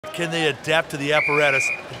Can they adapt to the apparatus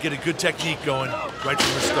and get a good technique going right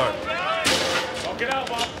from the start?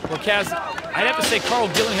 Well, Kaz, I'd have to say Karl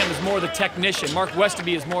Gillingham is more of the technician. Mark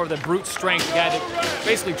Westaby is more of the brute strength, the guy that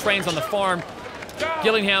basically trains on the farm.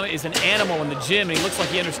 Gillingham is an animal in the gym, and he looks like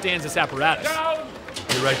he understands this apparatus.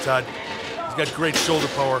 You're right, Todd. He's got great shoulder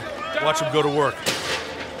power. Watch him go to work.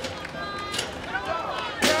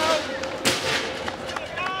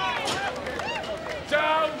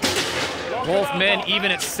 Both men even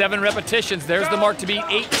at 7 repetitions. There's the mark to beat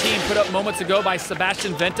 18 put up moments ago by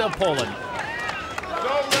Sebastian Venta of Poland.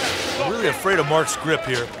 I'm really afraid of Mark's grip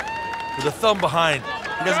here. With the thumb behind,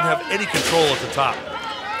 he doesn't have any control at the top.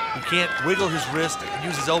 He can't wiggle his wrist and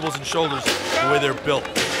use his elbows and shoulders the way they're built.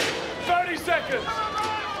 30 seconds.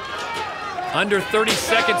 Under 30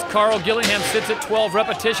 seconds, Karl Gillingham sits at 12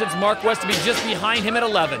 repetitions. Mark Westaby just behind him at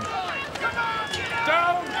 11.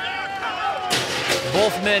 Down.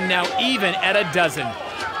 Both men now even at a dozen.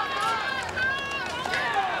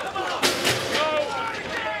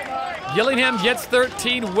 Gillingham gets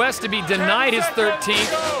 13. Westaby denied his 13th.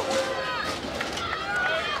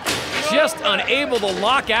 Just unable to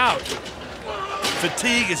lock out.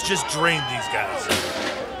 Fatigue has just drained these guys.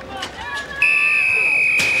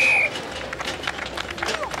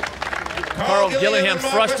 Karl Gillingham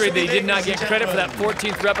frustrated that he did not get credit for that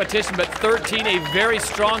 14th repetition, but 13, a very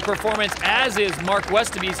strong performance, as is Mark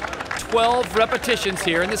Westaby's 12 repetitions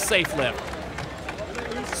here in the safe lift.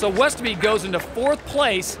 So Westaby goes into 4th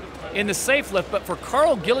place in the safe lift, but for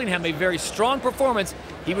Karl Gillingham, a very strong performance.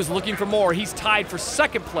 He was looking for more. He's tied for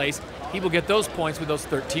 2nd place. He will get those points with those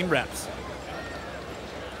 13 reps.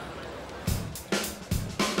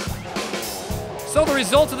 So the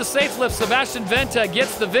results of the safe lift, Sebastian Venta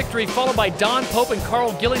gets the victory, followed by Don Pope and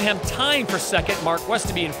Karl Gillingham tying for 2nd, Mark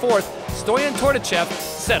Westaby in 4th. Stoyan Tortachev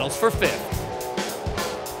settles for 5th.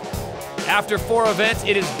 After 4 events,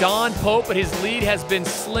 it is Don Pope, but his lead has been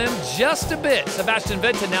slim just a bit. Sebastian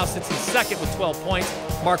Venta now sits in 2nd with 12 points.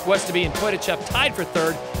 Mark Westaby and Tortachev tied for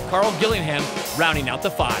 3rd. Karl Gillingham rounding out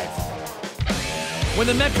the 5. When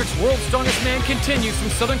the Metrics World's Strongest Man continues from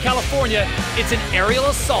Southern California, it's an aerial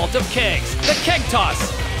assault of kegs. The keg toss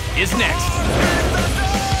is next.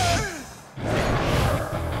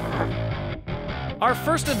 Our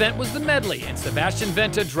first event was the medley, and Sebastian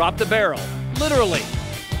Venta dropped the barrel, literally.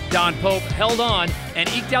 Don Pope held on and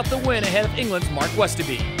eked out the win ahead of England's Mark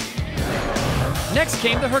Westaby. Next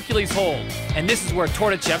came the Hercules hold, and this is where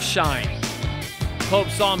Tortachev shined. Pope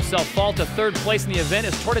saw himself fall to 3rd place in the event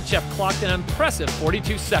as Tortachev clocked an impressive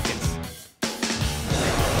 42 seconds.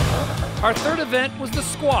 Our 3rd event was the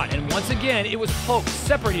squat, and once again, it was Pope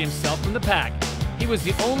separating himself from the pack. He was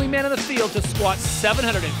the only man in the field to squat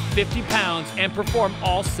 750 pounds and perform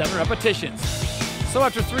all 7 repetitions. So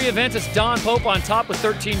after 3 events, it's Don Pope on top with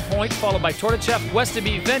 13 points, followed by Tortachev,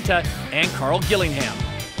 Westaby, Venta, and Karl Gillingham.